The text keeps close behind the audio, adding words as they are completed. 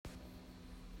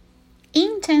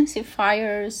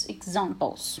Intensifiers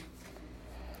examples.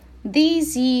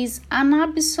 This is an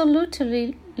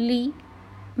absolutely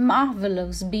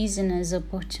marvelous business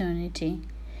opportunity.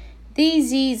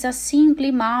 This is a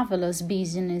simply marvelous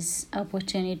business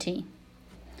opportunity.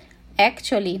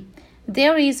 Actually,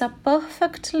 there is a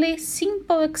perfectly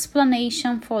simple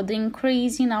explanation for the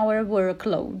increase in our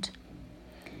workload.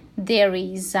 There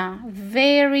is a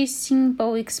very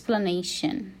simple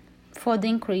explanation for the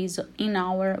increase in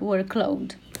our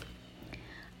workload.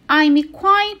 I'm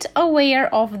quite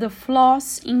aware of the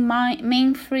flaws in my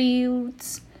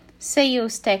Manfred's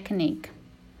sales technique.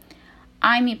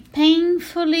 I'm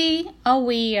painfully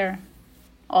aware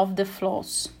of the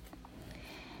flaws.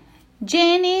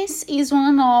 Janice is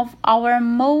one of our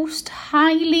most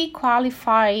highly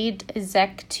qualified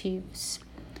executives.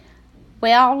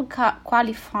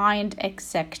 Qualified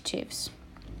executives.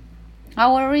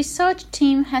 Our research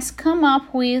team has come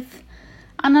up with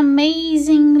an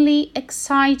amazingly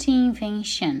exciting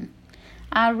invention.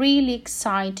 A really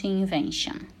exciting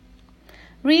invention.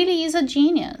 Really is a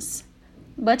genius,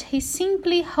 but he's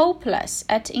simply hopeless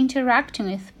at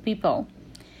interacting with people.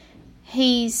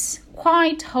 He's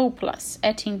quite hopeless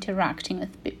at interacting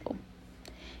with people.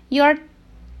 Your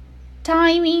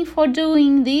timing for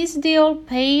doing this deal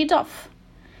paid off.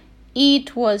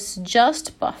 It was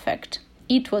just perfect.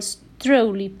 It was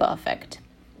truly perfect.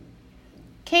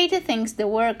 Katie thinks the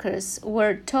workers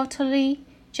were totally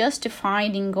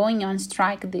justified in going on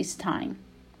strike this time.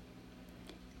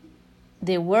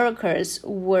 The workers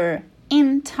were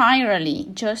entirely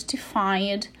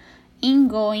justified in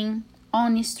going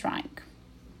on strike.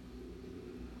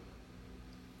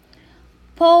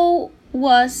 Paul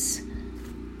was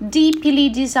deeply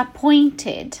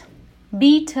disappointed,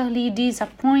 bitterly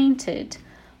disappointed,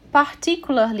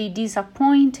 particularly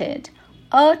disappointed,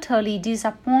 utterly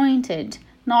disappointed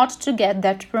not to get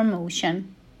that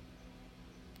promotion.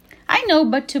 I know,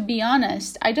 but to be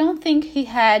honest, I don't think he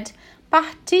had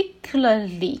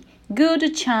particularly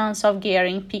good chance of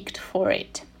getting picked for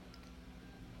it.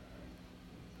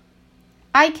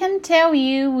 I can tell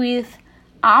you with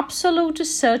absolute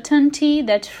certainty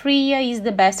that Freya is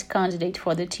the best candidate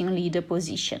for the team leader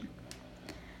position.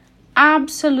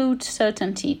 Absolute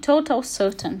certainty, total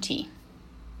certainty.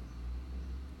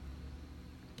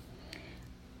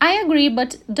 I agree,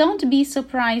 but don't be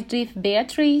surprised if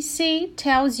Beatrice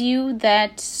tells you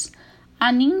that's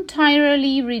an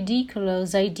entirely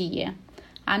ridiculous idea.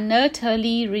 An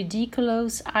utterly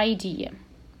ridiculous idea.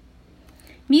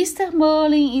 Mr.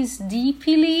 Merlin is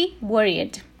deeply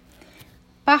worried,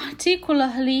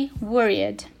 particularly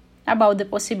worried about the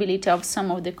possibility of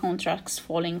some of the contracts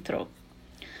falling through.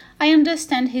 I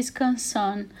understand his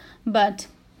concern, but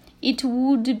it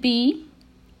would be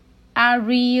a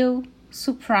real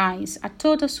surprise, a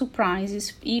total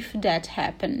surprise if that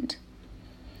happened.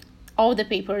 All the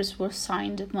papers were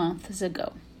signed months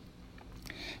ago.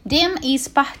 Dan is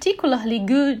particularly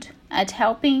good at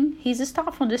helping his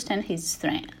staff understand his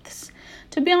strengths.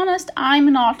 To be honest,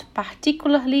 I'm not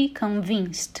particularly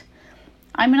convinced.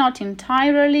 I'm not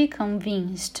entirely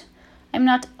convinced. I'm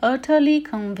not utterly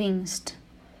convinced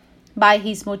by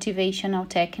his motivational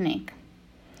technique.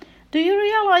 Do you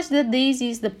realize that this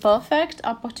is the perfect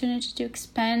opportunity to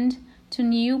expand to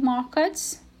new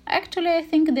markets? Actually, I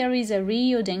think there is a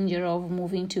real danger of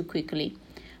moving too quickly.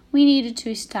 We need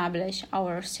to establish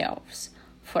ourselves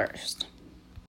first.